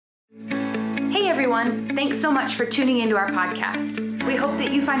everyone. Thanks so much for tuning into our podcast. We hope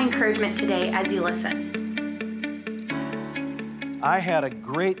that you find encouragement today as you listen. I had a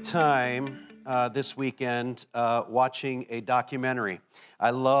great time this weekend watching a documentary. I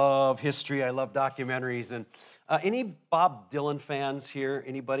love history. I love documentaries. And any Bob Dylan fans here?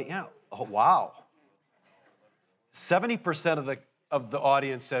 Anybody? Yeah. Oh, wow. 70% of the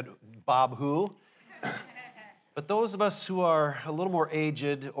audience said Bob who? But those of us who are a little more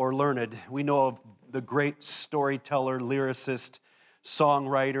aged or learned, we know of the great storyteller, lyricist,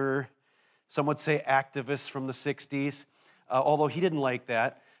 songwriter, some would say activist from the 60s, although he didn't like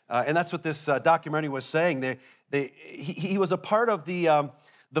that. And that's what this documentary was saying. He was a part of the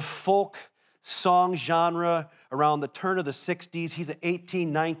folk song genre around the turn of the 60s. He's an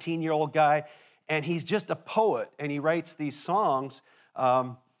 18, 19-year-old guy, and he's just a poet, and he writes these songs.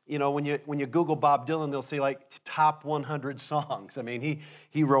 You know, when you Google Bob Dylan, they'll say like top 100 songs. I mean,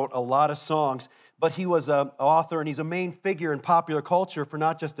 he wrote a lot of songs, but he was an author, and he's a main figure in popular culture for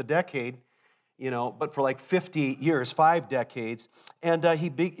not just a decade, you know, but for like 50 years, 5 decades. And I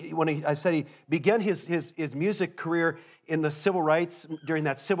said he began his music career in the civil rights, during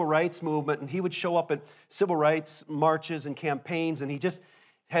that civil rights movement, and he would show up at civil rights marches and campaigns, and he just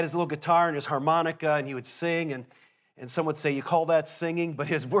had his little guitar and his harmonica, and he would sing, and some would say, you call that singing? But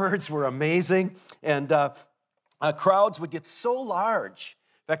his words were amazing. And crowds would get so large.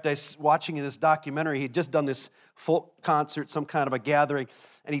 In fact, I was watching this documentary. He'd just done this folk concert, some kind of a gathering,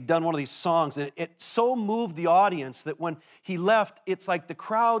 and he'd done one of these songs. And it so moved the audience that when he left, it's like the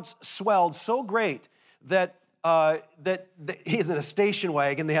crowds swelled so great that he's in a station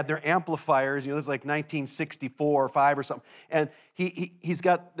wagon. They had their amplifiers. You know, this is like 1964 or 5 or something. And he's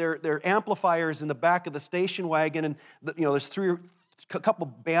got their amplifiers in the back of the station wagon. And, you know, there's a couple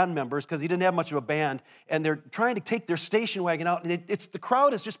band members because he didn't have much of a band. And they're trying to take their station wagon out. And the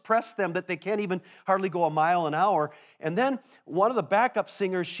crowd has just pressed them that they can't even hardly go a mile an hour. And then one of the backup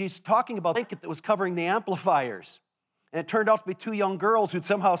singers, she's talking about the blanket that was covering the amplifiers. And it turned out to be 2 young girls who'd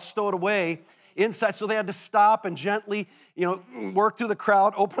somehow stowed away inside, so they had to stop and gently, you know, work through the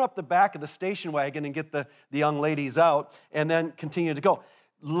crowd, open up the back of the station wagon and get the young ladies out, and then continue to go.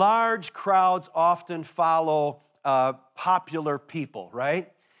 Large crowds often follow popular people,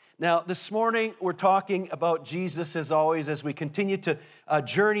 right? Now, this morning, we're talking about Jesus, as always, as we continue to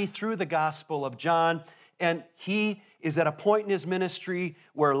journey through the Gospel of John, and he is at a point in his ministry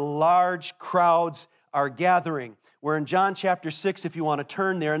where large crowds are gathering. We're in John chapter 6, if you want to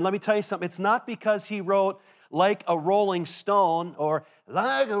turn there. And let me tell you something. It's not because he wrote like a rolling stone or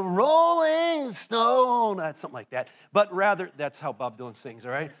like a rolling stone, something like that. But rather, that's how Bob Dylan sings,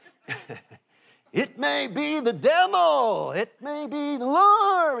 all right? It may be the devil. It may be the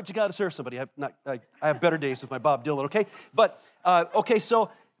Lord. But you got to serve somebody. I have better days with my Bob Dylan, okay? But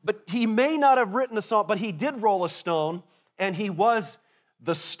he may not have written a song, but he did roll a stone, and he was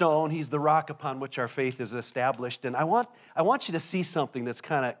the stone. He's the rock upon which our faith is established. And I want you to see something that's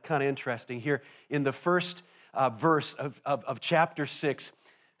kind of interesting here in the first verse of chapter 6.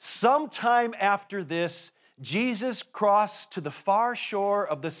 Sometime after this, Jesus crossed to the far shore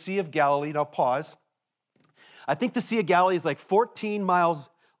of the Sea of Galilee. Now pause. I think the Sea of Galilee is like 14 miles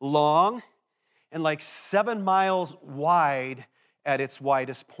long and like 7 miles wide at its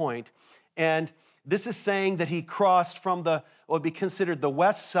widest point. And this is saying that he crossed from what would be considered the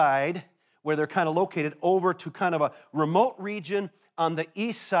west side, where they're kind of located, over to kind of a remote region on the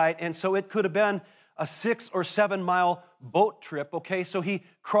east side. And so it could have been a 6 or 7 mile boat trip, okay? So he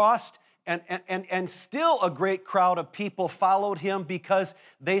crossed, and still a great crowd of people followed him because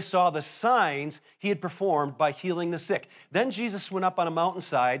they saw the signs he had performed by healing the sick. Then Jesus went up on a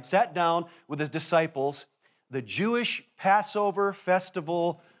mountainside, sat down with his disciples. The Jewish Passover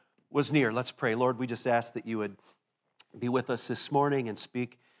festival was near. Let's pray. Lord, we just ask that you would be with us this morning and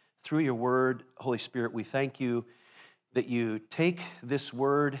speak through your word. Holy Spirit, we thank you that you take this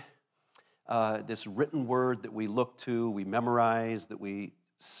word, this written word that we look to, we memorize, that we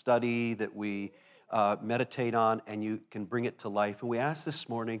study, that we meditate on, and you can bring it to life. And we ask this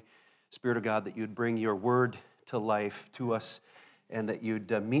morning, Spirit of God, that you'd bring your word to life to us, and that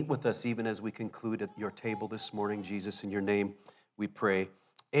you'd meet with us even as we conclude at your table this morning. Jesus, in your name we pray.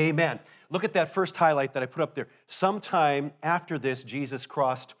 Amen. Look at that first highlight that I put up there. Sometime after this, Jesus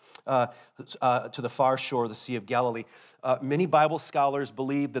crossed to the far shore of the Sea of Galilee. Many Bible scholars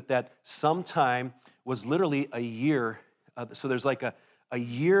believe that sometime was literally a year. So there's like a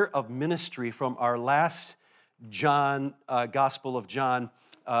year of ministry from our last John, Gospel of John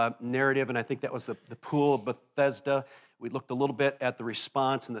narrative, and I think that was the pool of Bethesda. We looked a little bit at the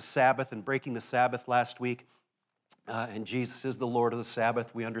response and the Sabbath and breaking the Sabbath last week. And Jesus is the Lord of the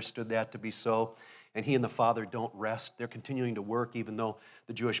Sabbath. We understood that to be so. And he and the Father don't rest. They're continuing to work even though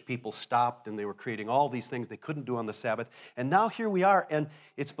the Jewish people stopped and they were creating all these things they couldn't do on the Sabbath. And now here we are, and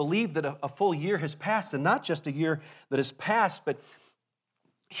it's believed that a full year has passed, and not just a year that has passed, but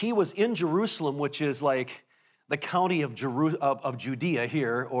he was in Jerusalem, which is like the county of Judea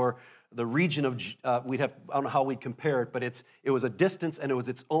here, or the region of, I don't know how we'd compare it, but it was a distance and it was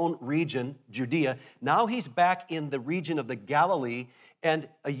its own region, Judea. Now he's back in the region of the Galilee, and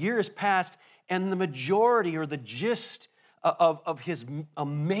a year has passed, and the majority or the gist of his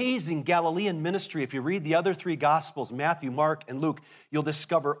amazing Galilean ministry, if you read the other three Gospels, Matthew, Mark, and Luke, you'll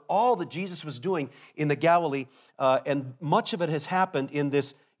discover all that Jesus was doing in the Galilee, and much of it has happened in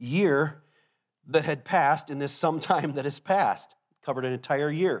this year that had passed, in this sometime that has passed, covered an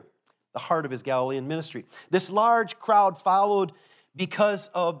entire year, the heart of his Galilean ministry. This large crowd followed because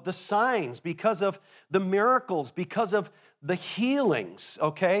of the signs, because of the miracles, because of the healings,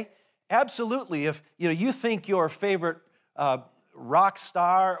 okay? Absolutely, if you think your favorite rock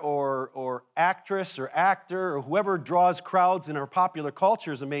star or actress or actor or whoever draws crowds in our popular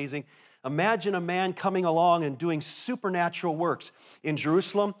culture is amazing, imagine a man coming along and doing supernatural works. In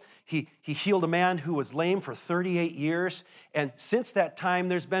Jerusalem, he healed a man who was lame for 38 years, and since that time,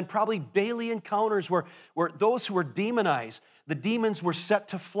 there's been probably daily encounters where those who were demonized, the demons were set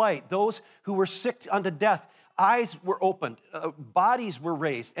to flight. Those who were sick unto death, eyes were opened, bodies were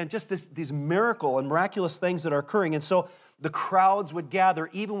raised, and just these miracle and miraculous things that are occurring. And so the crowds would gather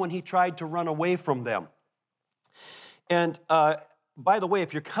even when he tried to run away from them. And by the way,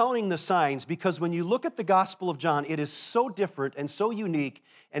 if you're counting the signs, because when you look at the Gospel of John, it is so different and so unique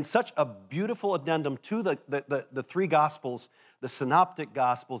and such a beautiful addendum to the three Gospels, the synoptic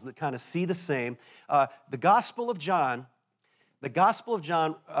Gospels that kind of see the same. The Gospel of John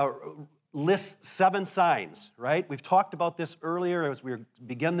lists 7 signs, right? We've talked about this earlier as we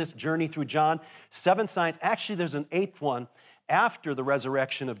begin this journey through John. 7 signs. Actually, there's an 8th one after the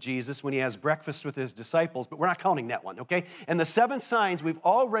resurrection of Jesus when he has breakfast with his disciples, but we're not counting that one, okay? And the 7 signs, we've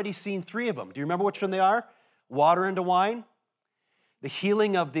already seen 3 of them. Do you remember which one they are? Water into wine, the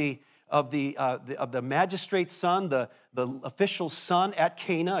healing of the magistrate's son, the official's son at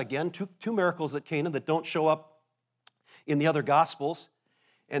Cana. Again, two miracles at Cana that don't show up in the other Gospels.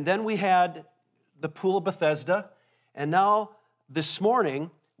 And then we had the pool of Bethesda. And now, this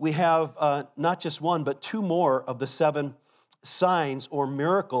morning, we have not just 1, but 2 more of the 7 signs or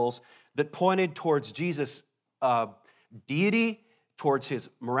miracles that pointed towards Jesus' deity, towards his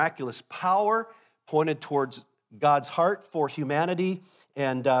miraculous power, pointed towards God's heart for humanity.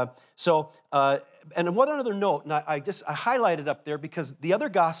 And and one other note, and I highlighted up there because the other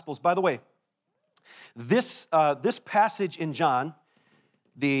Gospels, by the way, this passage in John,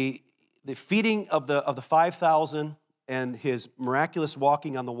 the feeding of the 5,000 and his miraculous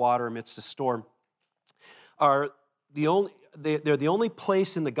walking on the water amidst a storm they're the only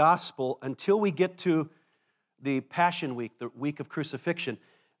place in the gospel until we get to the Passion Week, the week of crucifixion,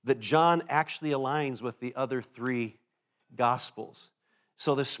 that John actually aligns with the other 3 gospels.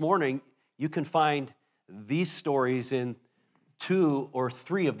 So this morning, you can find these stories in 2 or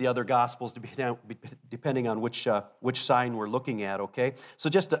 3 of the other Gospels, depending on which sign we're looking at, okay? So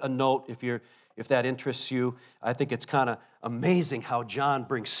just a note, if that interests you, I think it's kind of amazing how John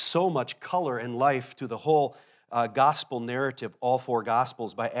brings so much color and life to the whole gospel narrative, all 4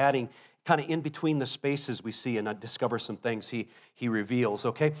 Gospels, by adding kind of in between the spaces we see and discover some things he reveals,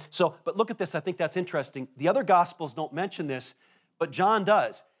 okay? So, but look at this, I think that's interesting. The other Gospels don't mention this, but John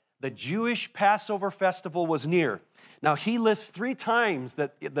does. The Jewish Passover festival was near. Now, he lists 3 times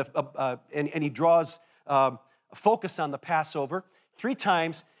that, and he draws focus on the Passover 3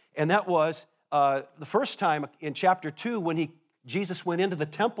 times, and that was the first time in chapter 2 when Jesus went into the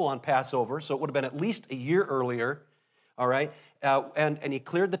temple on Passover, so it would have been at least a year earlier, all right? And he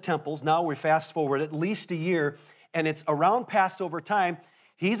cleared the temples. Now we fast forward at least a year, and it's around Passover time.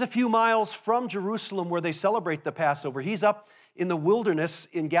 He's a few miles from Jerusalem where they celebrate the Passover. He's up in the wilderness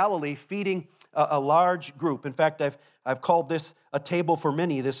in Galilee feeding a large group. In fact, I've called this a table for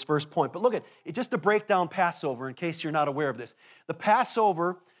many, this first point. But look at it, just to break down Passover in case you're not aware of this. The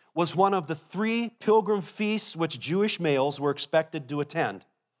Passover was one of the 3 pilgrim feasts which Jewish males were expected to attend.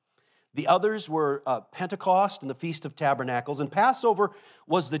 The others were Pentecost and the Feast of Tabernacles. And Passover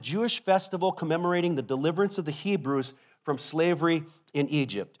was the Jewish festival commemorating the deliverance of the Hebrews from slavery in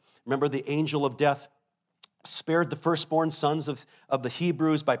Egypt. Remember, the angel of death spared the firstborn sons of the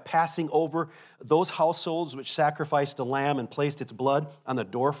Hebrews by passing over those households which sacrificed a lamb and placed its blood on the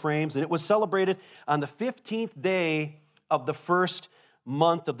door frames. And it was celebrated on the 15th day of the first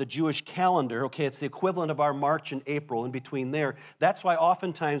month of the Jewish calendar. Okay, it's the equivalent of our March and April, in between there. That's why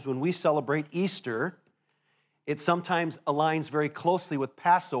oftentimes when we celebrate Easter, it sometimes aligns very closely with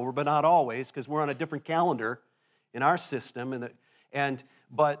Passover, but not always, because we're on a different calendar in our system.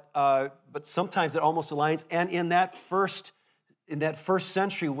 But sometimes it almost aligns. And in that first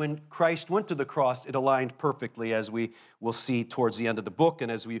century, when Christ went to the cross, it aligned perfectly, as we will see towards the end of the book,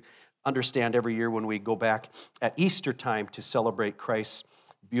 and as we understand every year when we go back at Easter time to celebrate Christ's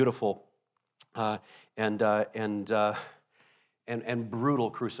beautiful and brutal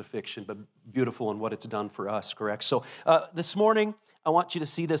crucifixion, but beautiful in what it's done for us, correct? So this morning, I want you to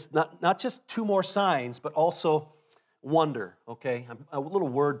see this, not just two more signs, but also wonder, okay? A little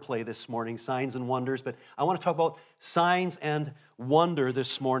word play this morning, signs and wonders, but I want to talk about signs and wonder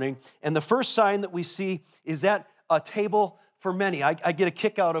this morning. And the first sign that we see is that a table for many. I get a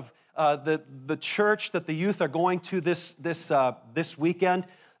kick out of the church that the youth are going to this weekend.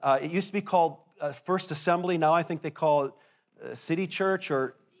 It used to be called First Assembly. Now I think they call it City Church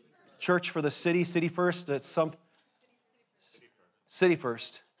or Church for the City, City First. City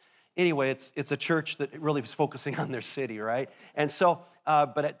First. Anyway, it's a church that really was focusing on their city, right? And so,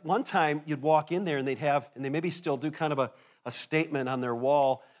 but at one time you'd walk in there and they maybe still do kind of a statement on their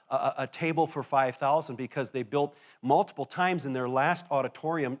wall, a table for 5,000, because they built multiple times in their last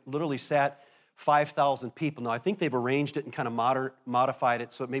auditorium, literally sat 5,000 people. Now, I think they've arranged it and kind of modified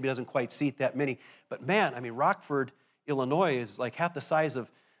it so it maybe doesn't quite seat that many. But man, I mean, Rockford, Illinois is like half the size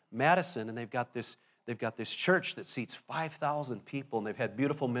of Madison, and they've got this church that seats 5,000 people, and they've had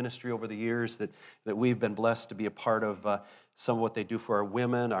beautiful ministry over the years that we've been blessed to be a part of. Some of what they do for our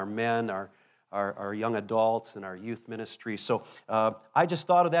women, our men, our young adults, and our youth ministry. So I just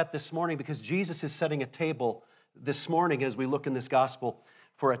thought of that this morning because Jesus is setting a table this morning as we look in this gospel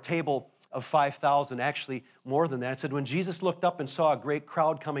for a table of 5,000, actually more than that. It said when Jesus looked up and saw a great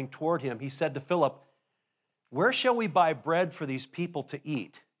crowd coming toward him, he said to Philip, "Where shall we buy bread for these people to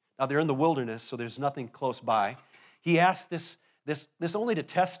eat?" Now they're in the wilderness, so there's nothing close by. He asked this only to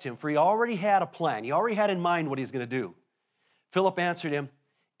test him, for he already had a plan. He already had in mind what he's going to do. Philip answered him,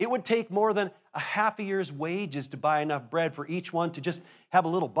 "It would take more than a half a year's wages to buy enough bread for each one to just have a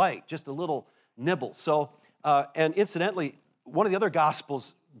little bite, just a little nibble." So, and incidentally, one of the other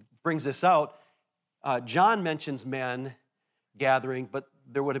Gospels brings this out. John mentions men gathering, but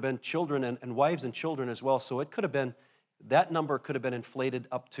there would have been children and wives and children as well. So it could have been, that number could have been inflated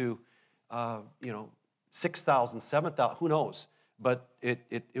up to, 6,000, 7,000, who knows? But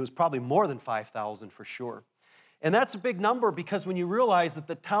it was probably more than 5,000 for sure. And that's a big number because when you realize that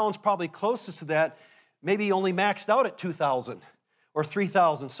the towns probably closest to that maybe only maxed out at 2,000 or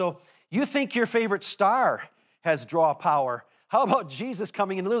 3,000. So you think your favorite star has draw power. How about Jesus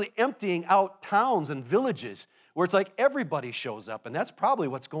coming and literally emptying out towns and villages where it's like everybody shows up? And that's probably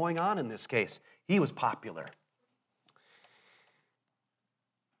what's going on in this case. He was popular.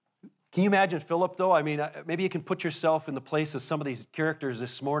 Can you imagine Philip, though? I mean, maybe you can put yourself in the place of some of these characters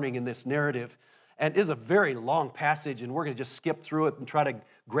this morning in this narrative. And it is a very long passage, and we're going to just skip through it and try to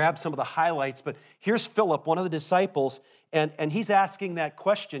grab some of the highlights. But here's Philip, one of the disciples, and he's asking that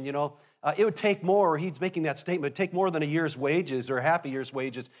question, it would take more, or he's making that statement, it would take more than a year's wages or half a year's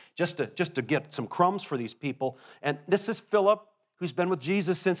wages just to get some crumbs for these people. And this is Philip, who's been with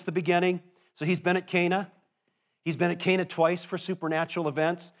Jesus since the beginning. So he's been at Cana. He's been at Cana twice for supernatural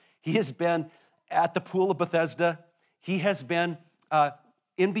events. He has been at the pool of Bethesda. He has been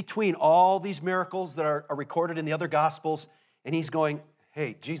in between all these miracles that are recorded in the other Gospels. And he's going,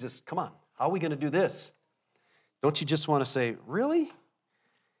 "Hey, Jesus, come on. How are we going to do this?" Don't you just want to say, "Really?"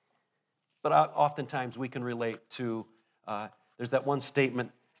 But oftentimes we can relate to, there's that one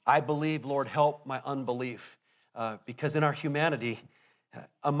statement, "I believe, Lord, help my unbelief." Because in our humanity,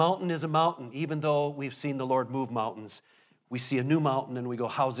 a mountain is a mountain. Even though we've seen the Lord move mountains, we see a new mountain and we go,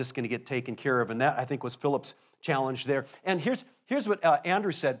 how's this going to get taken care of? And that, I think, was Philip's challenge there. And here's what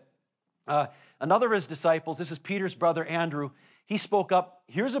Andrew said. Another of his disciples, this is Peter's brother Andrew, he spoke up,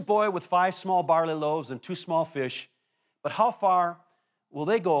 "Here's a boy with 5 small barley loaves and 2 small fish, but how far will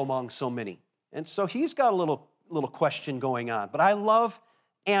they go among so many?" And so he's got a little question going on. But I love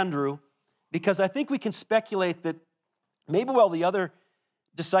Andrew because I think we can speculate that maybe while the other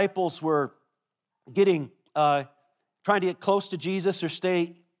disciples were trying to get close to Jesus or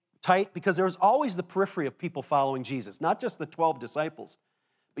stay tight, because there was always the periphery of people following Jesus, not just the 12 disciples.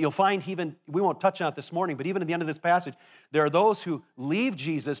 But you'll find even, we won't touch on it this morning, but even at the end of this passage, there are those who leave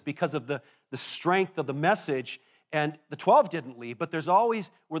Jesus because of the strength of the message, and the 12 didn't leave, but there's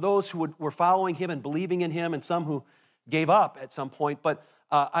always were those who were following him and believing in him, and some who gave up at some point. But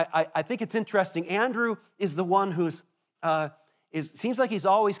I think it's interesting. Andrew is the one who's seems like he's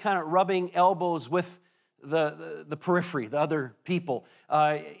always kind of rubbing elbows with the periphery, the other people.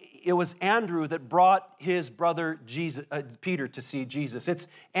 It was Andrew that brought his brother Peter to see Jesus. It's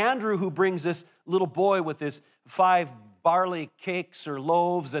Andrew who brings this little boy with his 5 barley cakes or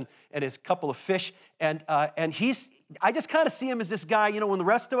loaves and his couple of fish. And I just kind of see him as this guy, when the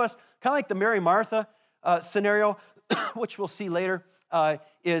rest of us, kind of like the Mary Martha scenario, which we'll see later,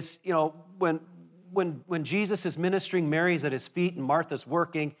 is, when Jesus is ministering, Mary's at his feet and Martha's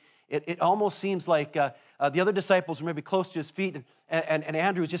working. It almost seems like the other disciples are maybe close to his feet, and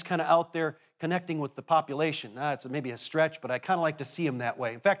Andrew's just kind of out there connecting with the population. It's maybe a stretch, but I kind of like to see him that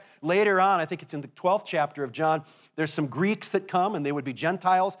way. In fact, later on, I think it's in the 12th chapter of John, there's some Greeks that come, and they would be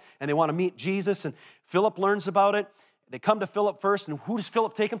Gentiles, and they want to meet Jesus, and Philip learns about it. They come to Philip first, and who does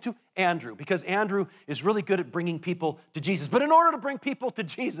Philip take him to? Andrew, because Andrew is really good at bringing people to Jesus. But in order to bring people to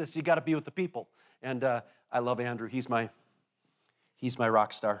Jesus, you got to be with the people. And I love Andrew. He's my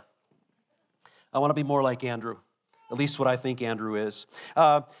rock star. I want to be more like Andrew, at least what I think Andrew is.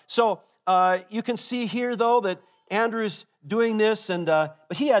 So you can see here, though, that Andrew's doing this, but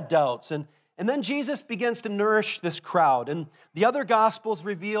he had doubts. And then Jesus begins to nourish this crowd. And the other Gospels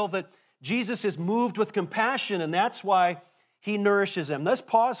reveal that Jesus is moved with compassion, and that's why he nourishes them. Let's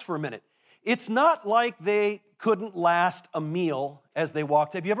pause for a minute. It's not like they couldn't last a meal as they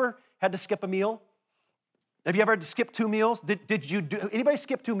walked. Have you ever had to skip a meal? Have you ever had to skip 2 meals? Did anybody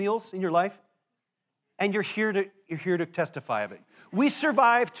skip 2 meals in your life? And you're here to testify of it. We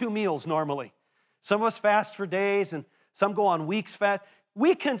survive 2 meals normally. Some of us fast for days, and some go on weeks fast.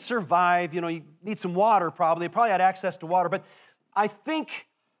 We can survive. You need some water probably. They probably had access to water. But I think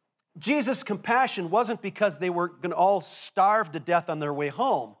Jesus' compassion wasn't because they were going to all starve to death on their way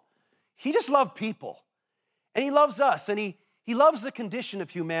home. He just loved people. And he loves us. And he loves the condition of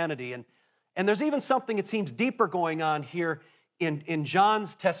humanity. And there's even something, it seems, deeper going on here in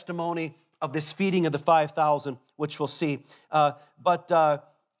John's testimony of this feeding of the 5,000, which we'll see. But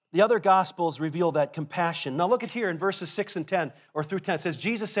the other Gospels reveal that compassion. Now look at here in verses 6 and 10, or through 10. It says,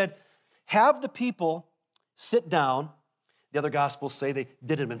 Jesus said, have the people sit down. The other Gospels say they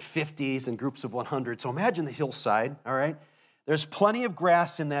did them in 50s and groups of 100. So imagine the hillside, all right? There's plenty of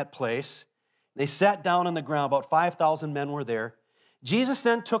grass in that place. They sat down on the ground. About 5,000 men were there. Jesus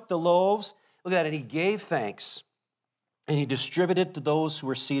then took the loaves, look at that, and he gave thanks. And he distributed to those who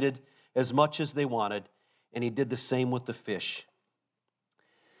were seated as much as they wanted, and he did the same with the fish.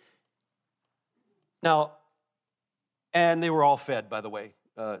 Now, and they were all fed, by the way.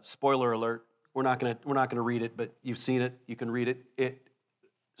 Spoiler alert, we're not gonna read it, but you've seen it, you can read it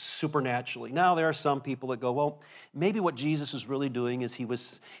supernaturally. Now, there are some people that go, well, maybe what Jesus is really doing is he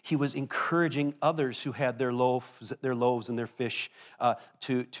was encouraging others who had their loaves and their fish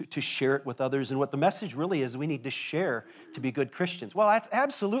to share it with others. And what the message really is, we need to share to be good Christians. Well, that's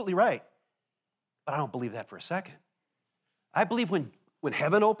absolutely right. But I don't believe that for a second. I believe when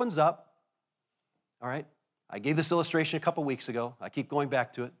heaven opens up, all right, I gave this illustration a couple weeks ago. I keep going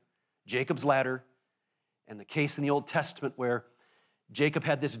back to it. Jacob's ladder and the case in the Old Testament where Jacob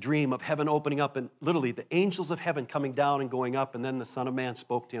had this dream of heaven opening up and literally the angels of heaven coming down and going up, and then the Son of Man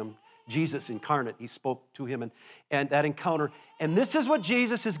spoke to him. Jesus incarnate, he spoke to him and that encounter. And this is what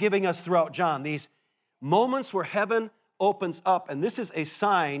Jesus is giving us throughout John, these moments where heaven opens up, and this is a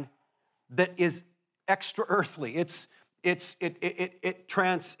sign that is extra earthly. It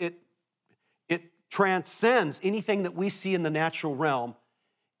transcends anything that we see in the natural realm.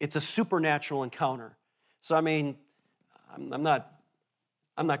 It's a supernatural encounter. So I mean, I'm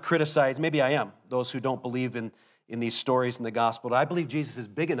not criticized, maybe I am, those who don't believe in these stories in the gospel. But I believe Jesus is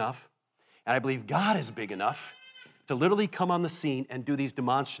big enough, and I believe God is big enough to literally come on the scene and do these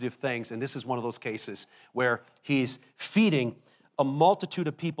demonstrative things. And this is one of those cases where he's feeding a multitude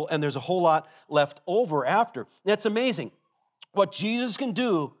of people, and there's a whole lot left over after. That's amazing. What Jesus can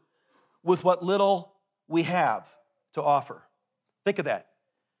do with what little we have to offer. Think of that.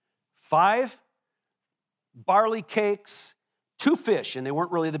 5 barley cakes, 2 fish, and they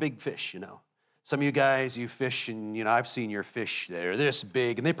weren't really the big fish, Some of you guys, you fish, and, I've seen your fish. They're this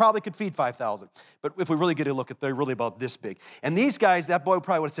big, and they probably could feed 5,000. But if we really get a look at it, they're really about this big. And these guys, that boy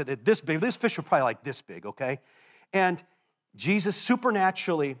probably would have said they're this big. This fish were probably like this big, okay? And Jesus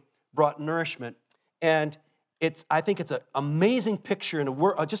supernaturally brought nourishment, and I think it's an amazing picture and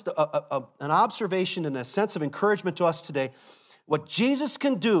just an observation and a sense of encouragement to us today, what Jesus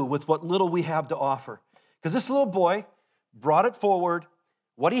can do with what little we have to offer. Because this little boy brought it forward.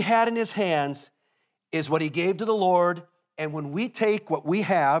 What he had in his hands is what he gave to the Lord, and when we take what we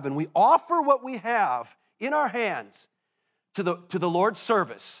have and we offer what we have in our hands to the Lord's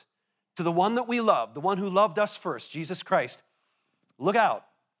service, to the one that we love, the one who loved us first, Jesus Christ, look out.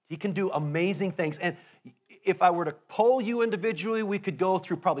 He can do amazing things. And if I were to poll you individually, we could go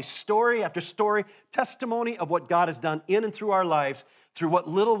through probably story after story, testimony of what God has done in and through our lives, through what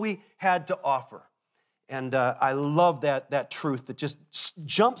little we had to offer. And I love that truth that just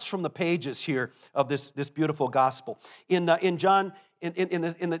jumps from the pages here of this beautiful gospel. In John, in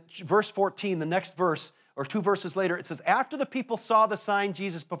the verse 14, the next verse, or 2 verses later, it says, after the people saw the sign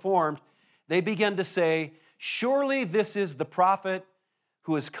Jesus performed, they began to say, surely this is the prophet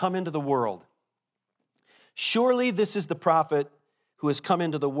who has come into the world. Surely this is the prophet who has come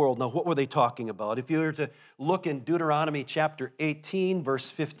into the world. Now, what were they talking about? If you were to look in Deuteronomy chapter 18, verse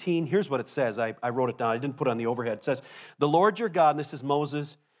 15, here's what it says. I wrote it down. I didn't put it on the overhead. It says, the Lord your God, and this is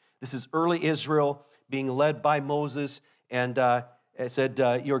Moses, this is early Israel being led by Moses, and it said,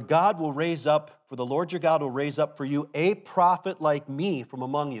 your God will raise up, for the Lord your God will raise up for you a prophet like me from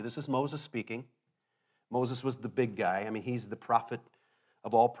among you. This is Moses speaking. Moses was the big guy. I mean, he's the prophet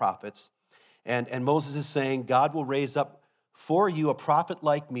of all prophets. And Moses is saying, God will raise up for you a prophet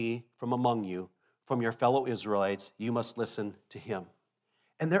like me from among you, from your fellow Israelites. You must listen to him.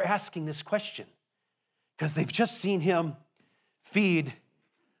 And they're asking this question because they've just seen him feed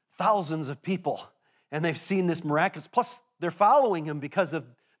thousands of people. And they've seen this miraculous. Plus, they're following him because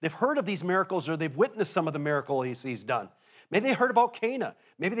they've heard of these miracles or they've witnessed some of the miracles he's done. Maybe they heard about Cana.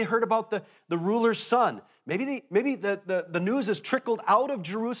 Maybe they heard about the ruler's son. Maybe the news has trickled out of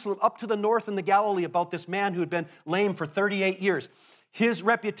Jerusalem up to the north in the Galilee about this man who had been lame for 38 years. His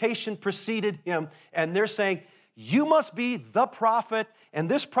reputation preceded him, and they're saying, you must be the prophet, and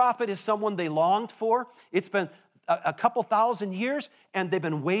this prophet is someone they longed for. It's been a couple thousand years, and they've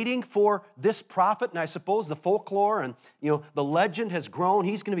been waiting for this prophet. And I suppose the folklore and the legend has grown.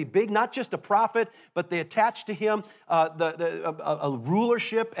 He's going to be big, not just a prophet, but they attached to him a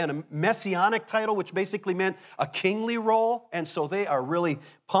rulership and a messianic title, which basically meant a kingly role. And so they are really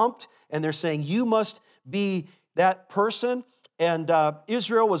pumped, and they're saying, you must be that person. And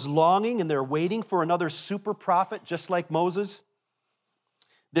Israel was longing, and they're waiting for another super prophet, just like Moses.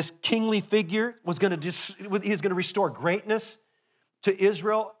 This kingly figure he's going to restore greatness to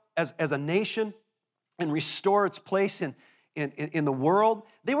Israel as a nation and restore its place in the world.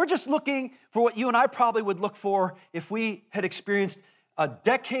 They were just looking for what you and I probably would look for if we had experienced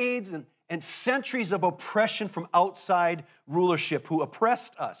decades and centuries of oppression from outside rulership who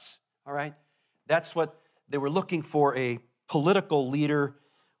oppressed us, all right? That's what they were looking for, a political leader,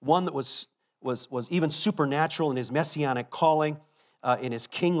 one that was even supernatural in his messianic calling, in his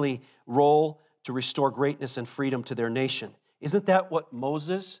kingly role to restore greatness and freedom to their nation. Isn't that what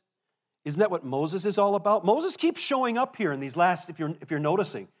Moses is all about? Moses keeps showing up here in these last, if you're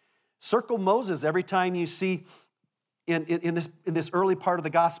noticing. Circle Moses every time you see in this early part of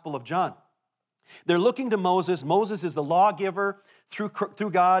the Gospel of John. They're looking to Moses. Moses is the lawgiver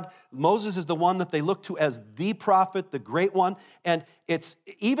through God. Moses is the one that they look to as the prophet, the great one. And it's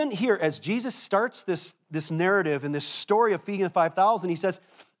even here, as Jesus starts this narrative and this story of feeding the 5,000, he says,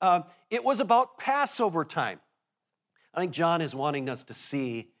 it was about Passover time. I think John is wanting us to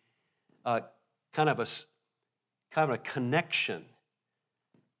see kind of a connection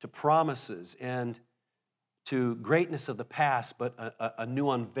to promises and to greatness of the past, but a new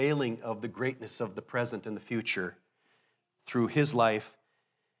unveiling of the greatness of the present and the future through his life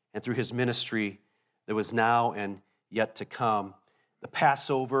and through his ministry that was now and yet to come. The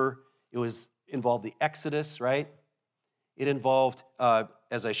Passover, involved the Exodus, right? It involved,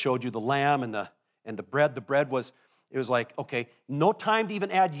 as I showed you, the lamb and the bread. The bread was like, okay, no time to even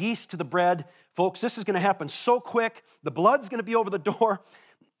add yeast to the bread. Folks, this is going to happen so quick. The blood's going to be over the door.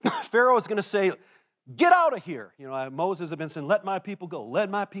 Pharaoh is going to say, get out of here. Moses had been saying, let my people go, let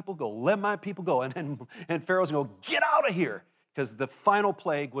my people go, let my people go. And Pharaoh's going to go, get out of here. Because the final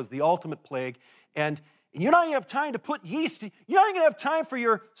plague was the ultimate plague. And you're not going to have time to put yeast. You're not even going to have time for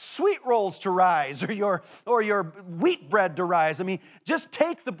your sweet rolls to rise or your wheat bread to rise. I mean, just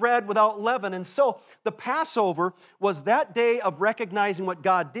take the bread without leaven. And so the Passover was that day of recognizing what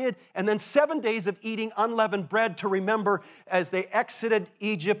God did, and then 7 days of eating unleavened bread to remember as they exited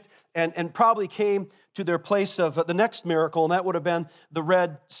Egypt and probably came to their place of the next miracle, and that would have been the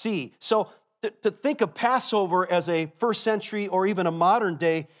Red Sea. So to think of Passover as a first century or even a modern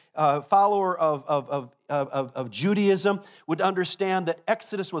day follower of Judaism would understand that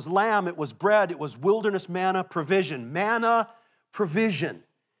Exodus was lamb, it was bread, it was wilderness manna provision. Manna provision.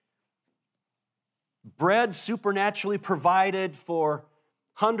 Bread supernaturally provided for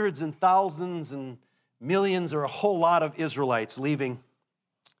hundreds and thousands and millions or a whole lot of Israelites leaving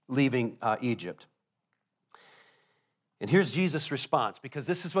Egypt. And here's Jesus' response, because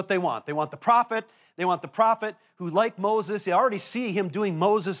this is what they want. They want the prophet. They want the prophet who, like Moses, they already see him doing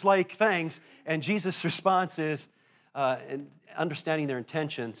Moses-like things. And Jesus' response is, and understanding their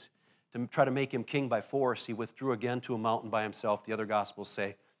intentions, to try to make him king by force, he withdrew again to a mountain by himself. The other Gospels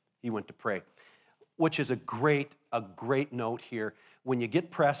say he went to pray, which is a great note here. When you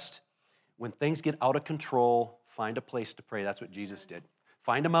get pressed, when things get out of control, find a place to pray. That's what Jesus did.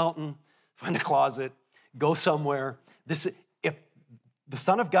 Find a mountain, find a closet, go somewhere. If the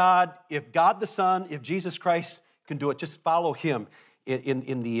Son of God, if God the Son, if Jesus Christ can do it, just follow him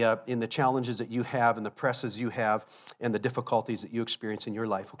in the challenges that you have and the presses you have and the difficulties that you experience in your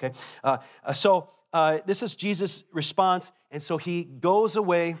life, okay? So this is Jesus' response, and so he goes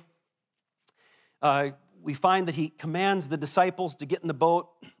away. We find that he commands the disciples to get in the boat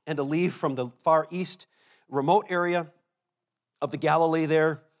and to leave from the far east remote area of the Galilee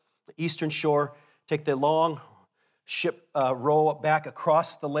there, the eastern shore, take the long ship row back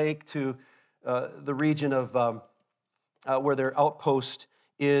across the lake to the region of where their outpost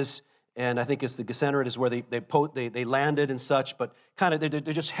is, and I think it's the Gennesaret is where they landed and such, but kind of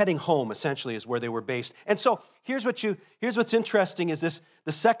they're just heading home, essentially, is where they were based. And so here's what's interesting is this,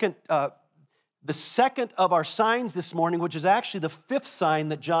 the second of our signs this morning, which is actually the fifth sign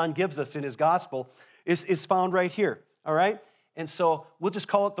that John gives us in his gospel, is found right here, all right? And so we'll just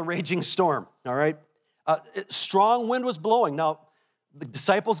call it the raging storm, all right? Strong wind was blowing. Now, the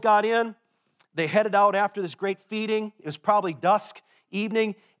disciples got in. They headed out after this great feeding. It was probably dusk,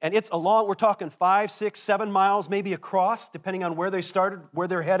 evening, and it's we're talking 5, 6, 7 miles maybe across, depending on where they started, where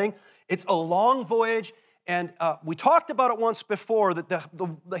they're heading. It's a long voyage, and we talked about it once before, that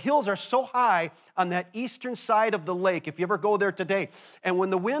the hills are so high on that eastern side of the lake, if you ever go there today. And when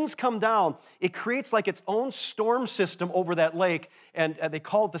the winds come down, it creates like its own storm system over that lake, and they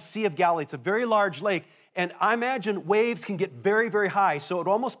call it the Sea of Galilee. It's a very large lake, and I imagine waves can get very, very high, so it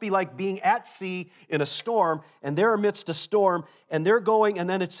would almost be like being at sea in a storm, and they're amidst a storm, and they're going, and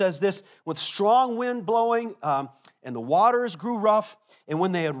then it says this, with strong wind blowing, and the waters grew rough, and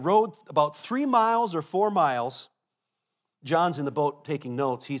when they had rowed about 3 miles or 4 miles, John's in the boat taking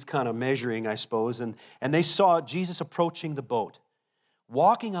notes. He's kind of measuring, I suppose, and they saw Jesus approaching the boat,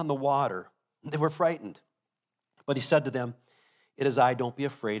 walking on the water. They were frightened, but he said to them, "It is I, don't be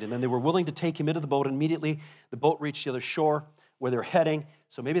afraid." And then they were willing to take him into the boat. Immediately, the boat reached the other shore where they're heading.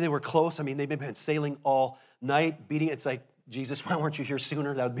 So maybe they were close. I mean, they've been sailing all night, beating. It's like, Jesus, why weren't you here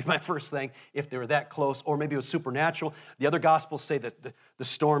sooner? That would be my first thing, if they were that close. Or maybe it was supernatural. The other Gospels say that the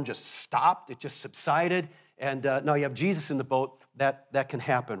storm just stopped. It just subsided. And now you have Jesus in the boat. That can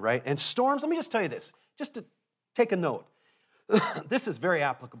happen, right? And storms, let me just tell you this, just to take a note. This is very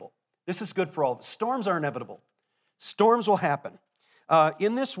applicable. This is good for all of us. Storms are inevitable. Storms will happen.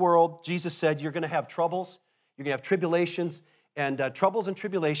 In this world, Jesus said, you're going to have troubles, you're going to have tribulations, and troubles and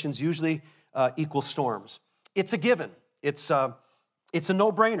tribulations usually equal storms. It's a given. It's a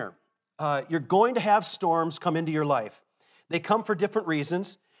no-brainer. You're going to have storms come into your life. They come for different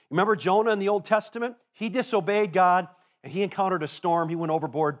reasons. Remember Jonah in the Old Testament? He disobeyed God, and he encountered a storm. He went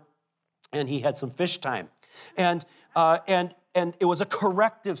overboard, and he had some fish time. And it was a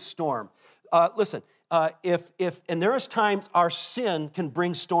corrective storm. Listen, and there is times our sin can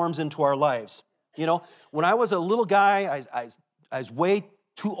bring storms into our lives. You know, when I was a little guy, I was way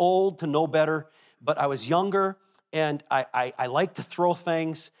too old to know better, but I was younger, and I liked to throw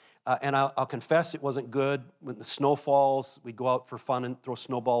things, and I'll confess it wasn't good. When the snow falls, we'd go out for fun and throw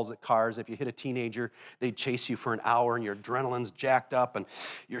snowballs at cars. If you hit a teenager, they'd chase you for an hour, and your adrenaline's jacked up, and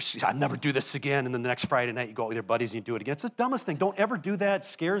I'd never do this again, and then the next Friday night, you go out with your buddies and you do it again. It's the dumbest thing. Don't ever do that. It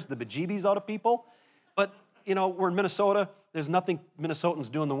scares the bejeebies out of people. But, you know, we're in Minnesota. There's nothing Minnesotans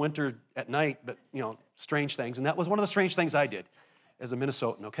do in the winter at night but, you know, strange things, and that was one of the strange things I did as a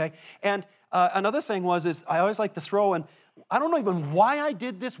Minnesotan, okay? And another thing is I always like to throw, and I don't know even why I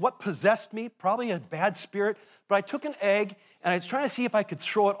did this, what possessed me, probably a bad spirit, but I took an egg, and I was trying to see if I could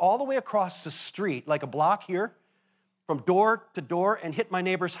throw it all the way across the street, like a block here, from door to door, and hit my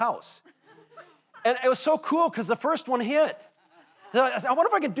neighbor's house. And it was so cool, because the first one hit. I said, I wonder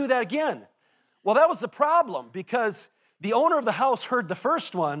if I could do that again. Well, that was the problem, because the owner of the house heard the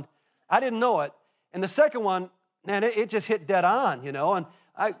first one. I didn't know it. And the second one, man, it just hit dead on, you know, and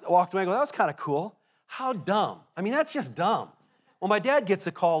I walked away and go, that was kind of cool. How dumb. I mean, that's just dumb. Well, my dad gets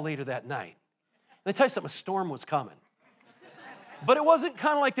a call later that night. And I tell you something, a storm was coming. But it wasn't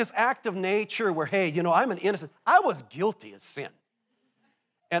kind of like this act of nature where, hey, you know, I'm an innocent. I was guilty of sin.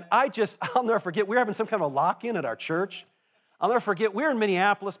 And I'll never forget, we were having some kind of a lock-in at our church. I'll never forget, we were in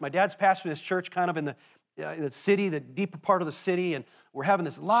Minneapolis. My dad's pastoring this church kind of in the city, the deeper part of the city, and we're having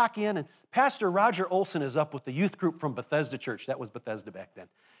this lock-in, and Pastor Roger Olson is up with the youth group from Bethesda Church. That was Bethesda back then.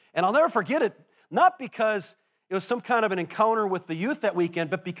 And I'll never forget it, not because it was some kind of an encounter with the youth that weekend,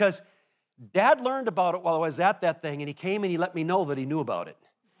 but because Dad learned about it while I was at that thing, and he came and he let me know that he knew about it.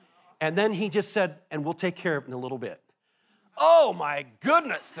 And then he just said, and we'll take care of it in a little bit. Oh my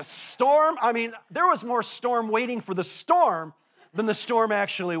goodness, the storm. I mean, there was more storm waiting for the storm than the storm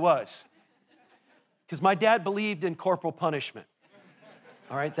actually was. Because my dad believed in corporal punishment.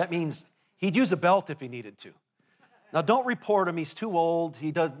 All right, that means he'd use a belt if he needed to. Now, don't report him. He's too old.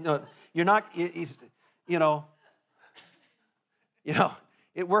 He does. No, you're not. He's.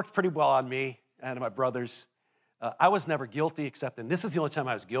 It worked pretty well on me and my brothers. I was never guilty, except in this is the only time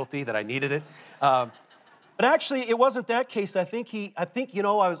I was guilty that I needed it. But actually, it wasn't that case. I think I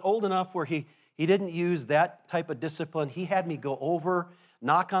was old enough where he didn't use that type of discipline. He had me go over,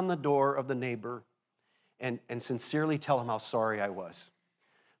 knock on the door of the neighbor, and sincerely tell him how sorry I was.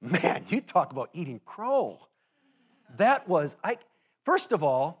 Man, you talk about eating crow. That was, first of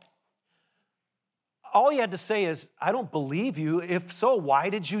all he had to say is, I don't believe you. If so, why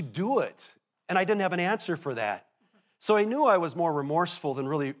did you do it? And I didn't have an answer for that. So I knew I was more remorseful than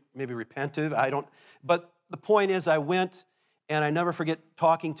really maybe repentive. But the point is I went, and I never forget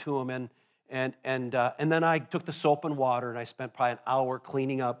talking to him, and then I took the soap and water, and I spent probably an hour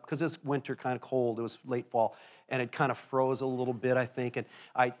cleaning up, because it's winter, kind of cold. It was late fall, and it kind of froze a little bit, I think, and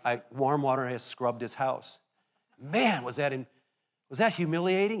I warm water, and I scrubbed his house. Man, was that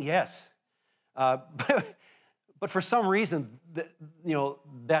humiliating? Yes. But for some reason,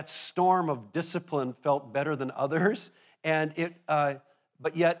 that storm of discipline felt better than others, and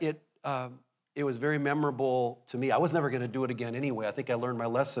but yet it was very memorable to me. I was never going to do it again anyway. I think I learned my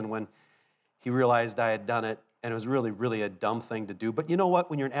lesson when he realized I had done it, and it was really, really a dumb thing to do. But you know what?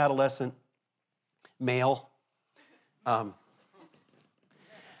 When you're an adolescent male, I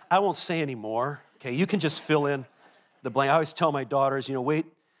won't say any more. Okay, you can just fill in the blank. I always tell my daughters,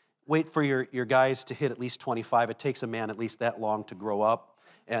 wait for your guys to hit at least 25. It takes a man at least that long to grow up.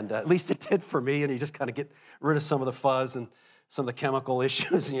 And at least it did for me. And you just kind of get rid of some of the fuzz and some of the chemical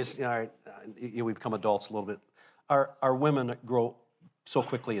issues. And you just, all right, we become adults a little bit. Our women grow so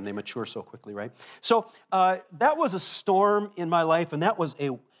quickly and they mature so quickly, right? So that was a storm in my life, and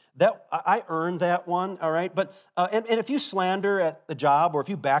I earned that one, all right? But and if you slander at the job, or if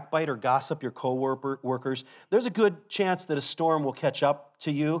you backbite or gossip your co-workers, there's a good chance that a storm will catch up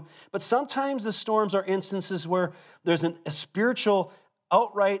to you. But sometimes the storms are instances where there's a spiritual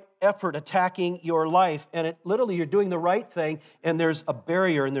outright effort attacking your life, and literally you're doing the right thing, and there's a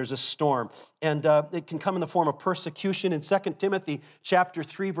barrier and there's a storm. And it can come in the form of persecution. In 2 Timothy chapter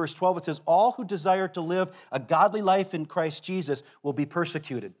 3, verse 12, it says, all who desire to live a godly life in Christ Jesus will be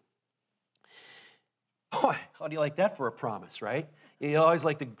persecuted. Boy, how do you like that for a promise, right? You always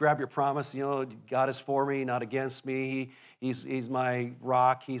like to grab your promise, God is for me, not against me. He's my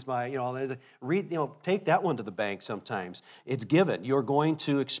rock, he's my, take that one to the bank sometimes. It's given. You're going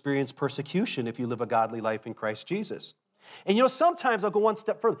to experience persecution if you live a godly life in Christ Jesus. And sometimes, I'll go one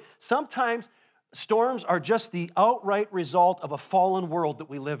step further. Sometimes storms are just the outright result of a fallen world that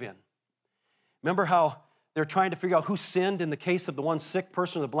we live in. Remember how they're trying to figure out who sinned in the case of the one sick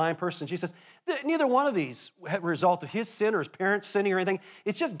person or the blind person. Jesus says, neither one of these had a result of his sin or his parents sinning or anything.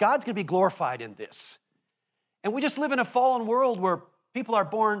 It's just God's going to be glorified in this. And we just live in a fallen world where people are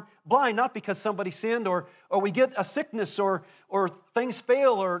born blind, not because somebody sinned, or we get a sickness, or things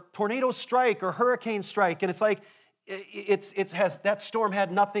fail, or tornadoes strike, or hurricanes strike. And it's like, that storm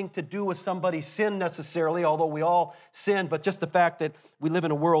had nothing to do with somebody's sin necessarily, although we all sin, but just the fact that we live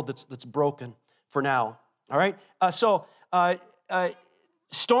in a world that's broken for now. All right?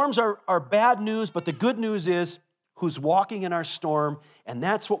 Storms are bad news, but the good news is who's walking in our storm, and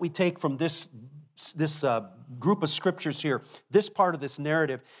that's what we take from this group of scriptures here, this part of this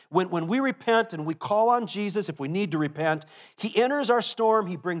narrative. When we repent and we call on Jesus, if we need to repent, he enters our storm,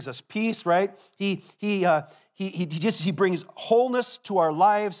 he brings us peace, right? He brings wholeness to our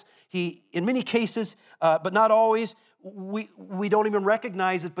lives. He, in many cases, but not always, we don't even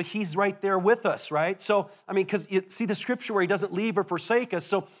recognize it, but he's right there with us, right? So, because you see the scripture where he doesn't leave or forsake us.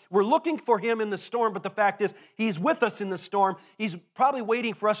 So we're looking for him in the storm, but the fact is he's with us in the storm. He's probably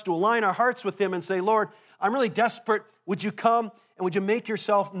waiting for us to align our hearts with him and say, Lord, I'm really desperate. Would you come and would you make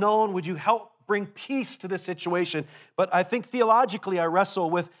yourself known? Would you help bring peace to this situation? But I think theologically I wrestle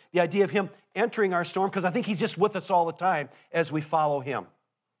with the idea of him entering our storm, because I think he's just with us all the time as we follow him.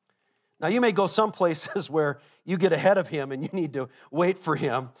 Now, you may go some places where you get ahead of him and you need to wait for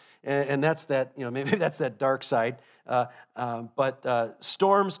him, and that's that, maybe that's that dark side. But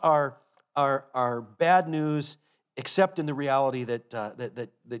storms are are bad news, except in the reality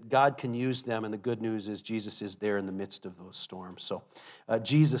that God can use them, and the good news is Jesus is there in the midst of those storms. So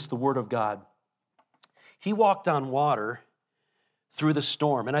Jesus, the Word of God, he walked on water through the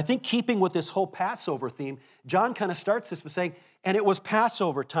storm. And I think keeping with this whole Passover theme, John kind of starts this by saying, and it was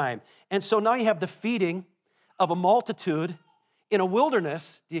Passover time. And so now you have the feeding of a multitude in a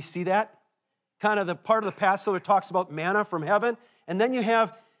wilderness. Do you see that? Kind of the part of the Passover talks about manna from heaven. And then you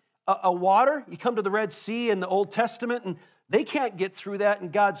have a water. You come to the Red Sea in the Old Testament, and they can't get through that,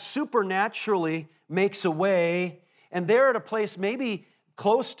 and God supernaturally makes a way. And they're at a place maybe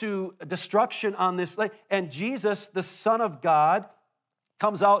close to destruction on this lake. And Jesus, the Son of God,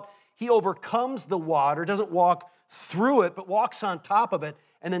 comes out. He overcomes the water, doesn't walk through it, but walks on top of it,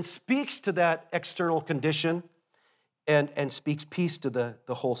 and then speaks to that external condition and speaks peace to the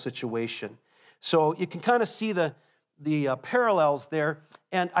whole situation. So you can kind of see the parallels there.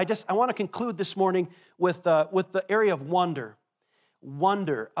 And I want to conclude this morning with the area of wonder.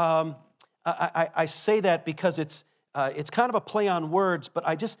 Wonder. I say that because it's kind of a play on words, but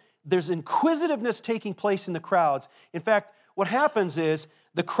there's inquisitiveness taking place in the crowds. In fact, what happens is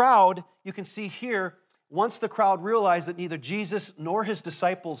the crowd, you can see here, once the crowd realized that neither Jesus nor his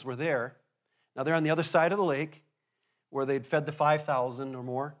disciples were there, now they're on the other side of the lake where they'd fed the 5,000 or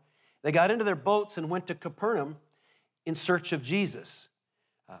more, they got into their boats and went to Capernaum in search of Jesus.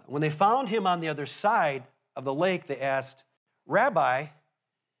 When they found him on the other side of the lake, they asked, "Rabbi,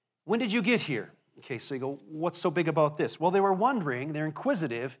 when did you get here?" Okay, so you go, what's so big about this? Well, they were wondering, they're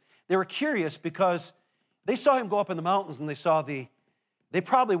inquisitive, they were curious because they saw him go up in the mountains and they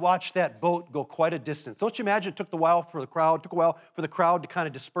probably watched that boat go quite a distance. Don't you imagine it took a while for the crowd to kind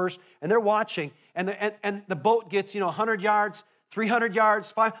of disperse, and they're watching, and the boat gets, 100 yards, 300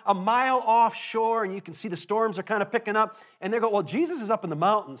 yards, a mile offshore, and you can see the storms are kind of picking up, and they go, well, Jesus is up in the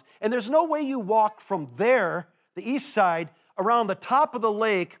mountains, and there's no way you walk from there, the east side, around the top of the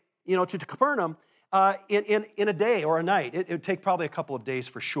lake, to Capernaum in a day or a night. It would take probably a couple of days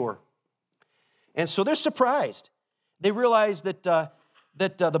for sure. And so they're surprised. They realize that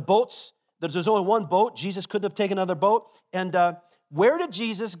the boats, that there's only one boat. Jesus couldn't have taken another boat. And where did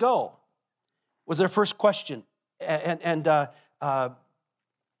Jesus go? Was their first question. And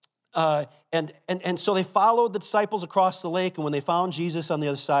so they followed the disciples across the lake, and when they found Jesus on the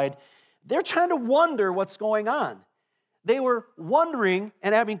other side, they're trying to wonder what's going on. They were wondering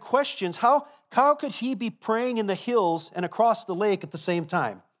and having questions. How could he be praying in the hills and across the lake at the same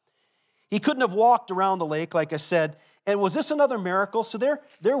time? He couldn't have walked around the lake, like I said. And was this another miracle? So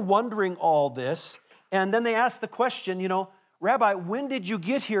they're wondering all this. And then they ask the question, Rabbi, when did you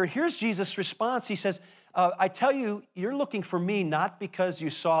get here? Here's Jesus' response. He says, I tell you, you're looking for me not because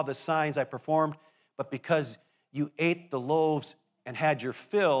you saw the signs I performed, but because you ate the loaves and had your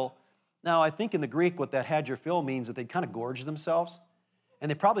fill. Now, I think in the Greek, what that had your fill means that they kind of gorged themselves, and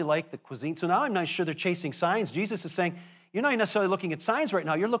they probably like the cuisine. So now I'm not sure they're chasing signs. Jesus is saying, you're not necessarily looking at signs right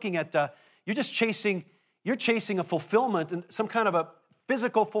now. You're looking at, you're chasing a fulfillment and some kind of a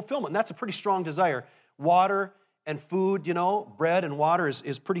physical fulfillment. And that's a pretty strong desire. Water and food, bread and water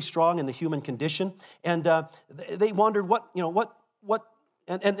is pretty strong in the human condition. And they wondered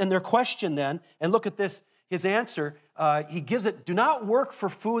and their question then, and look at this, his answer, he gives it, do not work for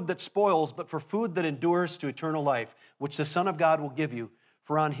food that spoils, but for food that endures to eternal life, which the Son of God will give you.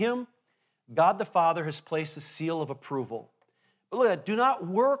 For on him, God the Father has placed a seal of approval. But look at that, do not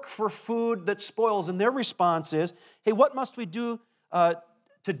work for food that spoils. And their response is, hey, what must we do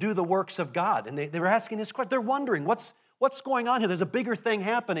to do the works of God? And they were asking this question. They're wondering, what's going on here? There's a bigger thing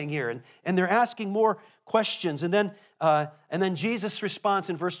happening here. And they're asking more questions. And then Jesus' response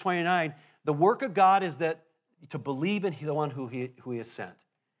in verse 29, the work of God is that to believe in the one who he has sent.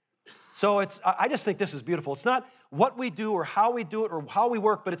 So I just think this is beautiful. It's not what we do or how we do it or how we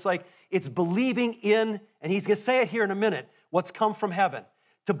work, but it's believing in, and he's going to say it here in a minute, what's come from heaven.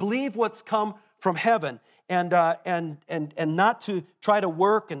 To believe what's come from heaven and not to try to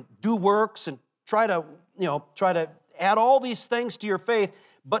work and do works and try to add all these things to your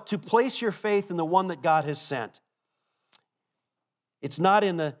faith, but to place your faith in the one that God has sent. It's not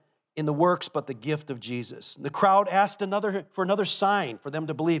in the works, but the gift of Jesus. The crowd asked for another sign for them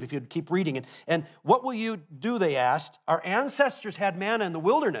to believe, if you'd keep reading it. And what will you do, they asked. Our ancestors had manna in the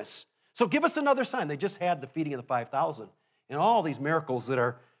wilderness, so give us another sign. They just had the feeding of the 5,000 and all these miracles that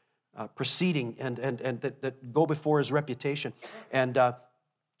are preceding and that go before his reputation. And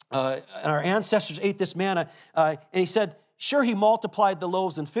our ancestors ate this manna. And he said, sure, he multiplied the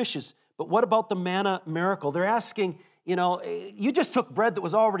loaves and fishes, but what about the manna miracle? They're asking, you just took bread that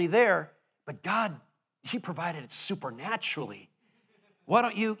was already there, but God, he provided it supernaturally. Why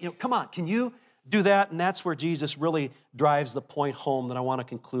don't you come on, can you do that? And that's where Jesus really drives the point home that I want to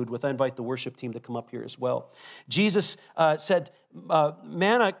conclude with. I invite the worship team to come up here as well. Jesus said,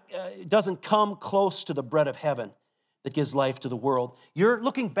 manna doesn't come close to the bread of heaven that gives life to the world. You're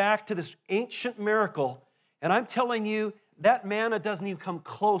looking back to this ancient miracle, and I'm telling you, that manna doesn't even come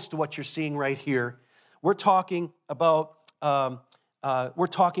close to what you're seeing right here. We're talking about bread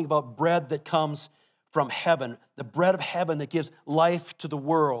that comes from heaven, the bread of heaven that gives life to the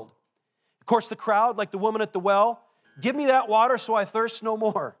world. Of course, the crowd, like the woman at the well, give me that water so I thirst no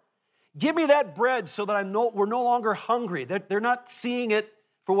more. Give me that bread so that we're no longer hungry. They're not seeing it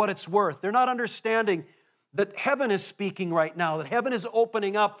for what it's worth. They're not understanding that heaven is speaking right now, that heaven is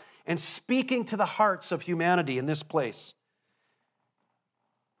opening up and speaking to the hearts of humanity in this place.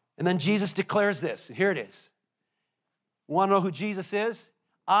 And then Jesus declares this. Here it is. Want to know who Jesus is?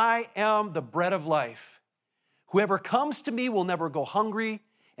 I am the bread of life. Whoever comes to me will never go hungry,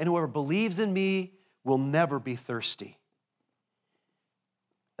 and whoever believes in me will never be thirsty.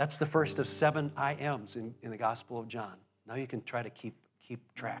 That's the first of 7 I ams in the Gospel of John. Now you can try to keep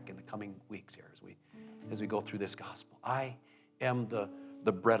track in the coming weeks here as we go through this gospel. I am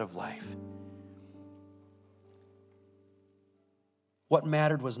the bread of life. What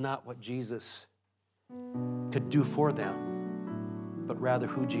mattered was not what Jesus could do for them, but rather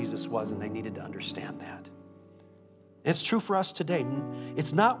who Jesus was, and they needed to understand that. It's true for us today.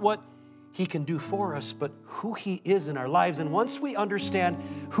 It's not what he can do for us, but who he is in our lives. And once we understand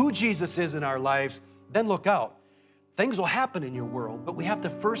who Jesus is in our lives, then look out. Things will happen in your world, but we have to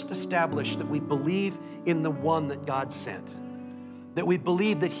first establish that we believe in the one that God sent, that we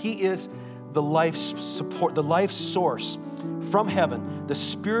believe that he is the life support, the life source from heaven, the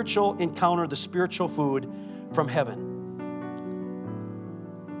spiritual encounter, the spiritual food from heaven.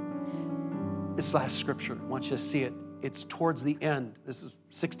 This last scripture, I want you to see it. It's towards the end. This is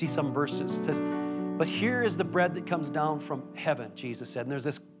 60-some verses. It says, but here is the bread that comes down from heaven, Jesus said. And there's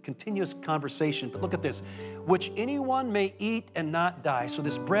this continuous conversation. But look at this. Which anyone may eat and not die. So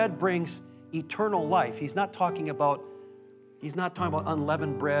this bread brings eternal life. He's not talking about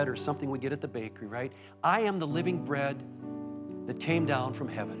unleavened bread or something we get at the bakery, right? I am the living bread that came down from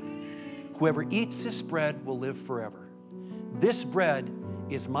heaven. Whoever eats this bread will live forever. This bread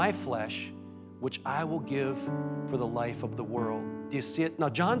is my flesh, which I will give for the life of the world. Do you see it? Now,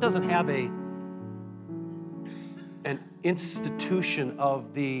 John doesn't have an institution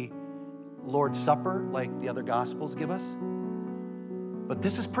of the Lord's Supper like the other Gospels give us. But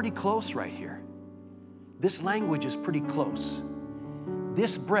this is pretty close right here. This language is pretty close.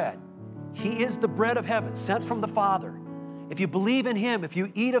 This bread, he is the bread of heaven, sent from the Father. If you believe in him, if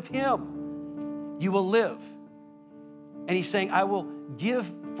you eat of him, you will live. And he's saying, I will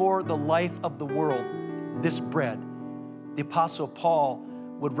give for the life of the world this bread. The Apostle Paul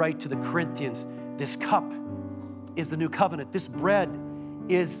would write to the Corinthians, this cup is the new covenant. This bread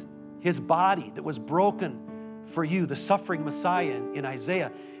is his body that was broken for you, the suffering Messiah in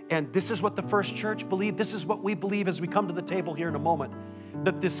Isaiah. And this is what the first church believed. This is what we believe as we come to the table here in a moment,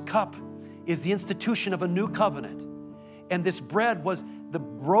 that this cup is the institution of a new covenant. And this bread was the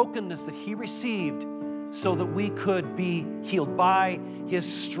brokenness that he received so that we could be healed. By his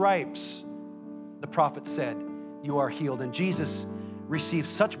stripes, the prophet said, you are healed. And Jesus received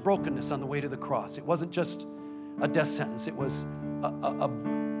such brokenness on the way to the cross. It wasn't just a death sentence. It was a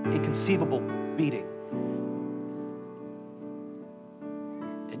inconceivable beating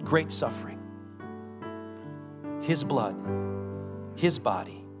and great suffering. His blood, his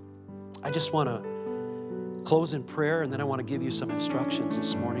body. I just want to close in prayer, and then I want to give you some instructions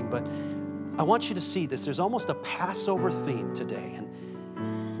this morning. But I want you to see this. There's almost a Passover theme today.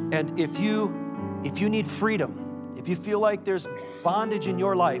 And if you need freedom, if you feel like there's bondage in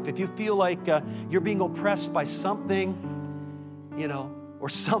your life, if you feel like you're being oppressed by something, or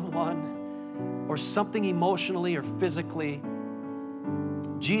someone, or something emotionally or physically,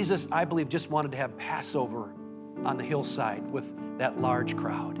 Jesus, I believe, just wanted to have Passover on the hillside with that large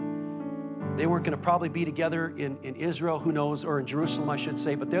crowd. They weren't going to probably be together in Israel, who knows, or in Jerusalem, I should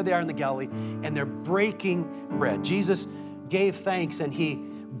say, but there they are in the Galilee, and they're breaking bread. Jesus gave thanks, and he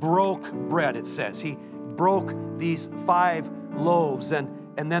broke bread, it says. He broke these 5 loaves, and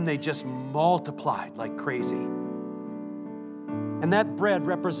then they just multiplied like crazy. And that bread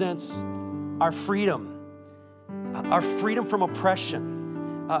represents our freedom from oppression.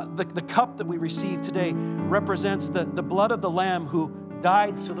 The cup that we receive today represents the blood of the Lamb who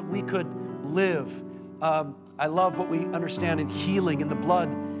died so that we could live. I love what we understand in healing, in the blood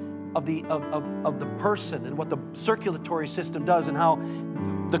of the person, and what the circulatory system does, and how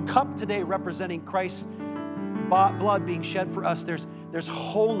the cup today representing Christ's blood being shed for us. There's there's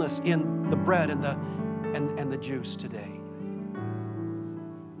wholeness in the bread and the juice today.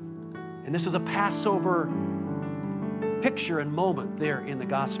 And this is a Passover picture and moment there in the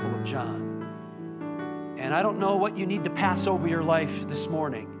Gospel of John. And I don't know what you need to pass over your life this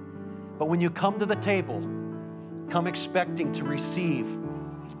morning, but when you come to the table, come expecting to receive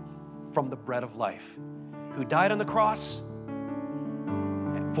from the bread of life, who died on the cross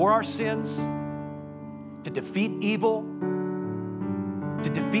for our sins, to defeat evil, to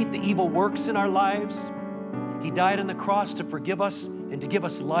defeat the evil works in our lives. He died on the cross to forgive us and to give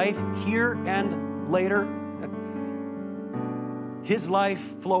us life here and later. His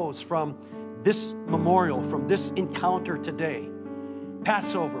life flows from this memorial, from this encounter today.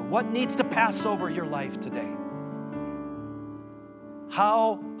 Passover. What needs to pass over your life today?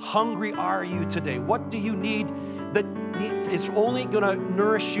 How hungry are you today? What do you need that is only going to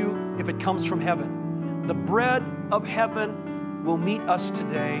nourish you if it comes from heaven? The bread of heaven will meet us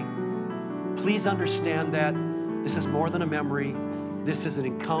today. Please understand that this is more than a memory. This is an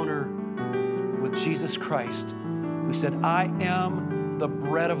encounter with Jesus Christ, who said, I am the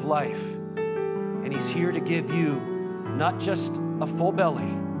bread of life. And He's here to give you not just a full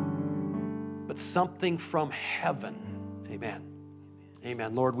belly, but something from heaven. Amen.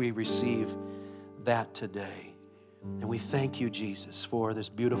 Amen. Lord, we receive that today. And we thank you, Jesus, for this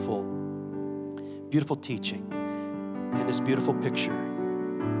beautiful, beautiful teaching and this beautiful picture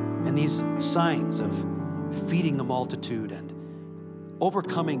and these signs of feeding the multitude and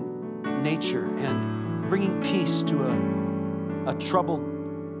overcoming nature and bringing peace to a troubled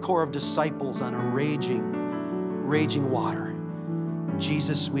core of disciples on a raging water.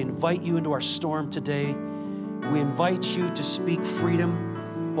 Jesus, we invite you into our storm today. We invite you to speak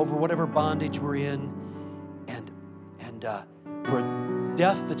freedom over whatever bondage we're in and for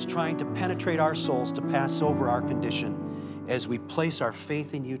death that's trying to penetrate our souls to pass over our condition as we place our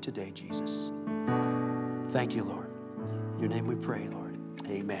faith in you today, Jesus. Thank you, Lord. In your name we pray, Lord.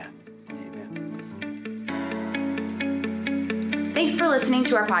 Amen. Amen. Thanks for listening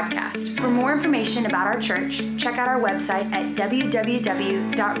to our podcast. For more information about our church, check out our website at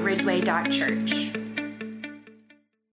www.ridgeway.church.